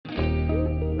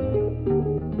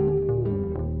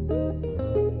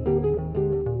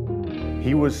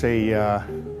He was a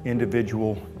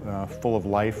individual full of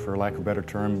life, for lack of a better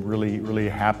term, really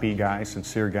happy guy,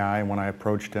 sincere guy. And when I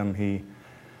approached him,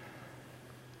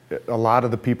 a lot of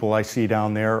the people I see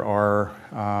down there are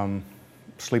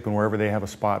sleeping wherever they have a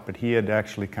spot, but he had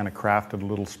actually kind of crafted a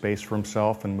little space for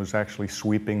himself and was actually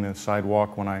sweeping the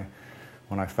sidewalk when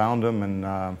I found him.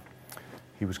 And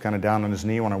he was kind of down on his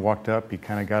knee when I walked up. He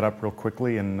kind of got up real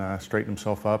quickly and straightened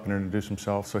himself up and introduced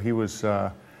himself. So he was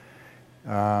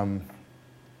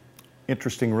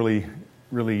interesting,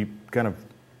 really kind of,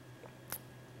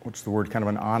 what's the word, kind of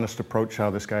an honest approach how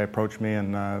this guy approached me.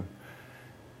 And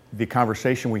the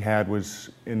conversation we had was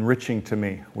enriching to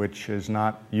me, which is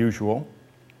not usual.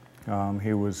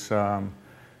 I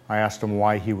asked him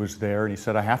why he was there, and he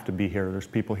said, I have to be here. There's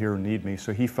people here who need me.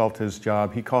 So he felt his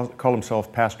job. He called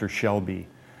himself Pastor Shelby.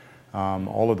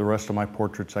 All of the rest of my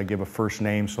portraits, I give a first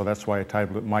name, so that's why I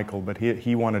titled it Michael, but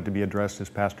he wanted to be addressed as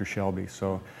Pastor Shelby.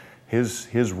 So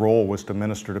his role was to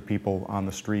minister to people on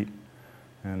the street.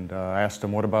 And I asked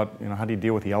him, what about, how do you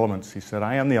deal with the elements? He said,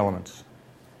 I am the elements.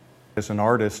 As an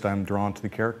artist, I'm drawn to the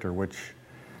character, which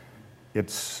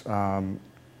it's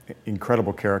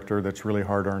incredible character that's really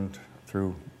hard-earned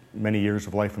through many years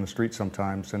of life in the street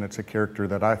sometimes, and it's a character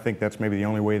that I think that's maybe the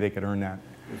only way they could earn that.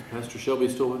 Is Pastor Shelby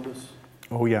still with us?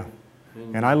 Oh yeah,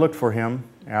 and I looked for him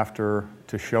after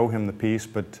to show him the piece,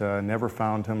 but never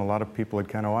found him. A lot of people had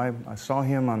kind of, I saw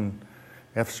him on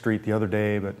F Street the other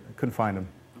day, but I couldn't find him,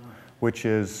 which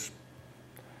is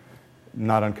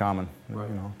not uncommon. Right.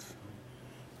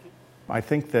 I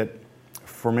think that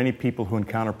for many people who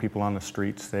encounter people on the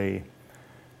streets, they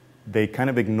kind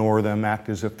of ignore them, act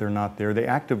as if they're not there. They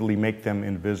actively make them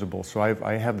invisible. So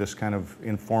I have this kind of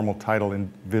informal title,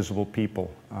 Invisible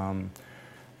People.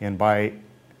 And by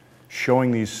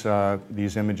showing these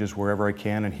images wherever I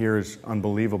can, and here is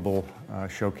unbelievable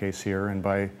showcase here, and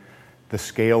by the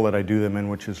scale that I do them in,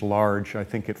 which is large, I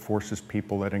think it forces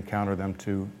people that encounter them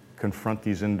to confront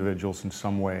these individuals in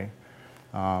some way.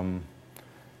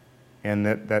 And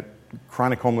that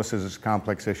chronic homelessness is a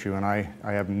complex issue, and I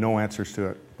have no answers to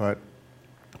it, but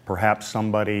perhaps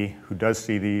somebody who does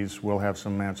see these will have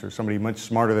some answers. Somebody much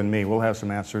smarter than me will have some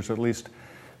answers, at least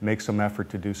make some effort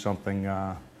to do something,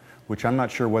 which I'm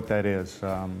not sure what that is,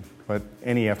 but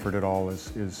any effort at all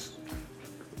is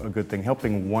a good thing.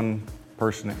 Helping one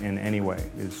person in any way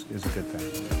is a good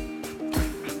thing.